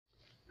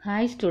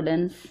Hi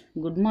students,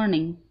 good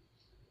morning.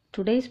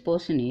 Today's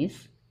portion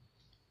is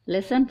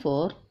Lesson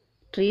 4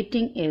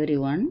 Treating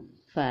Everyone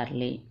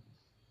Fairly.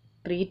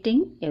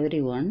 Treating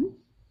everyone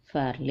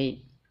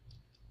fairly.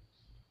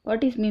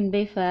 What is meant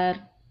by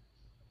fair?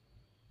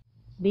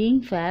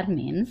 Being fair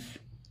means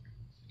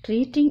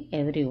treating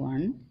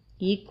everyone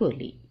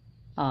equally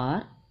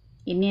or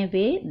in a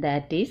way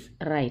that is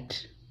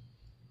right.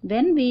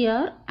 When we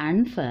are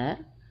unfair,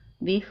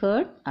 we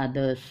hurt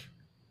others.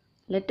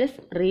 Let us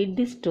read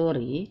the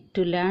story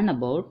to learn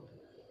about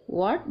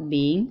what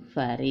being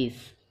fair is.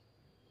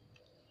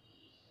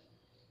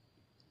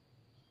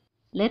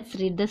 Let's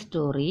read the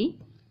story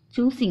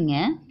Choosing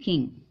a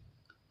King.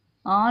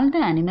 All the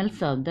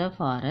animals of the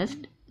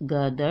forest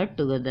gathered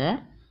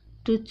together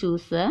to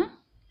choose a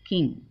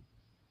king.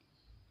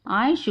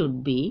 I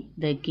should be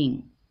the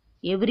king.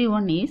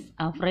 Everyone is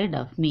afraid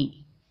of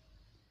me.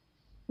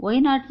 Why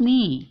not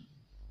me?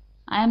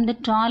 I am the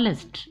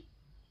tallest.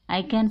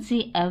 I can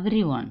see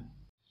everyone.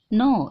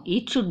 No,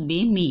 it should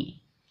be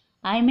me.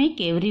 I make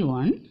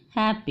everyone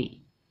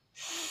happy.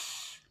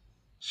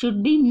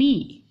 Should be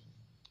me.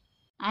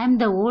 I am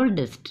the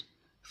oldest,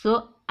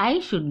 so I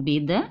should be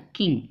the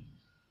king.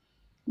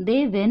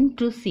 They went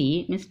to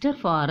see Mr.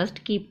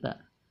 Forest Keeper.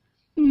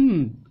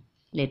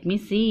 Let me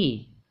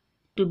see.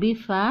 To be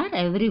fair,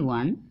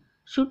 everyone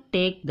should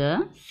take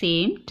the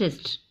same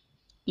test.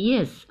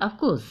 Yes, of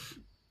course.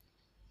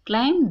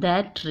 Climb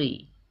that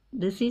tree.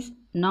 This is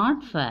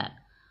not fair.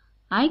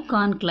 I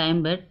can't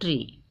climb a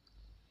tree.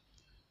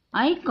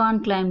 I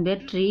can't climb a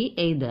tree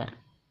either.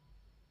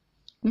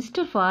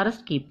 Mr.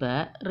 Forest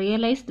Keeper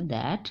realized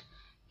that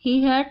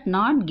he had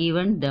not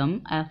given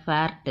them a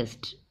fair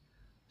test.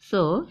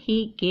 So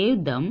he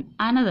gave them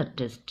another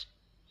test.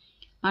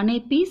 On a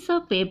piece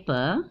of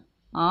paper,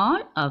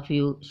 all of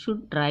you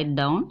should write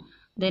down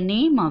the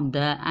name of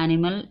the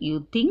animal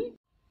you think.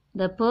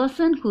 The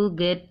person who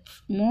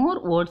gets more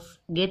votes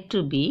get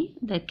to be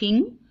the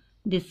king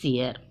this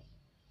year.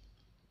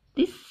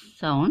 This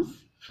sounds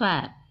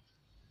fair.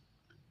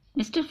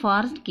 Mr.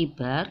 Forest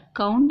Keeper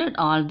counted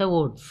all the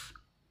votes.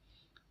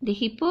 The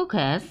hippo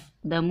has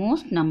the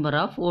most number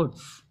of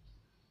votes.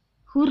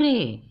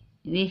 Hooray!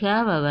 We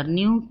have our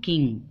new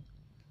king.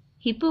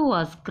 Hippo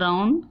was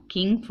crowned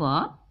king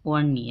for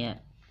 1 year.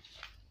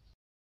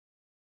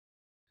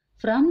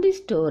 From this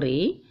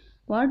story,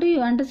 what do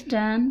you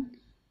understand?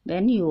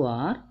 When you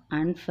are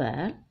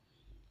unfair,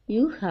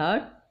 you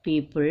hurt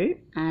people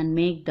and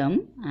make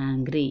them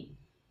angry.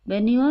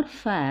 When you are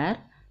fair,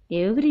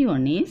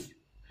 everyone is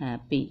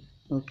happy.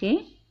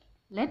 Okay?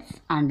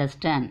 Let's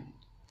understand.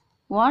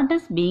 What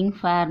does being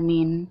fair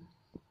mean?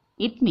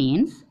 It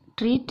means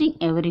treating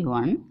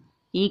everyone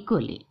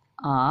equally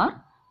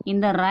or in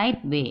the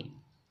right way.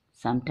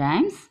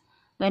 Sometimes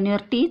when your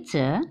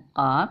teacher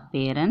or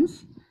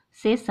parents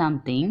say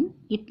something,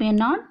 it may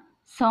not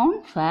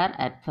sound fair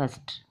at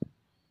first.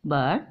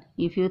 But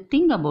if you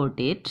think about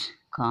it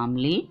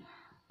calmly,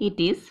 it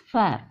is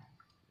fair.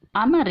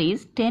 Amar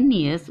is 10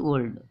 years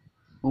old.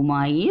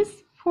 Uma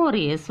is 4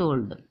 years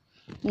old.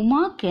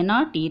 Uma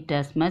cannot eat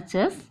as much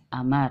as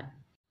Amar.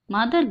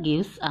 Mother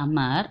gives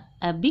Amar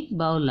a big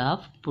bowl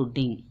of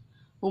pudding.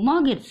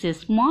 Uma gets a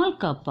small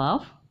cup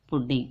of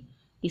pudding.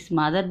 Is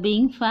mother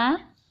being fair?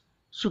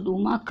 Should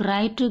Uma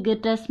cry to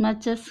get as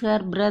much as her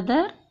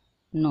brother?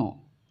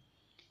 No.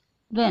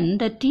 When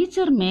the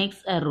teacher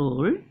makes a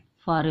rule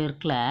for your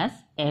class,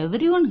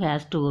 everyone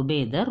has to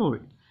obey the rule.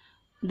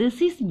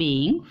 This is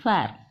being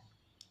fair.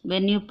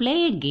 When you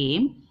play a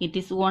game, it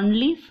is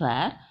only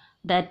fair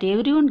that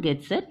everyone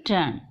gets a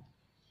turn.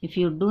 If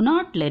you do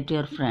not let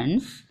your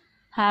friends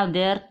have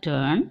their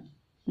turn,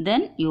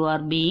 then you are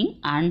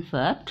being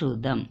unfair to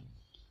them.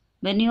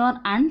 When you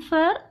are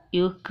unfair,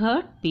 you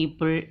hurt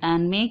people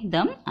and make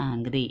them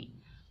angry.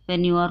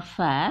 When you are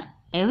fair,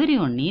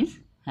 everyone is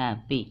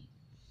happy.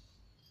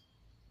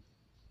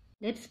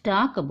 Let's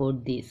talk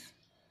about this.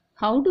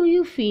 How do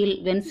you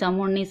feel when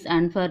someone is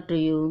unfair to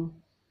you?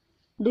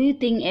 Do you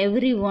think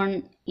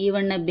everyone,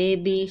 even a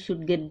baby,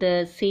 should get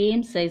the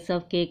same size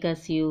of cake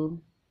as you?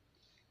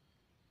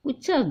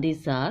 Which of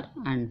these are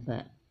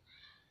unfair?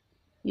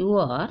 You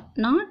are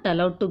not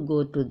allowed to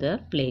go to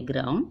the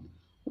playground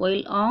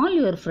while all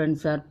your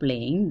friends are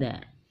playing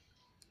there.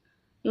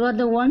 You are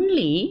the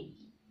only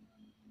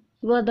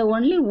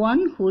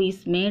one who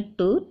is made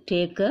to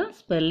take a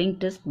spelling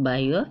test by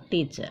your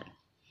teacher.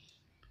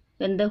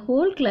 When the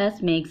whole class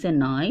makes a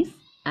noise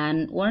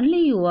and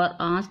only you are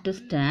asked to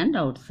stand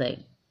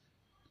outside.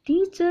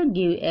 Teacher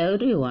give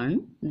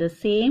everyone the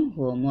same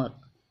homework.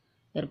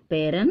 Your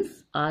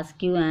parents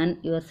ask you and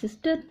your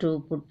sister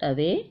to put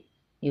away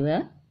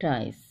your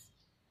toys.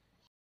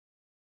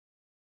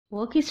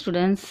 Okay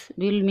students,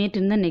 we will meet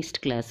in the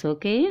next class.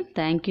 Okay,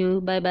 thank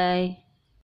you. Bye bye.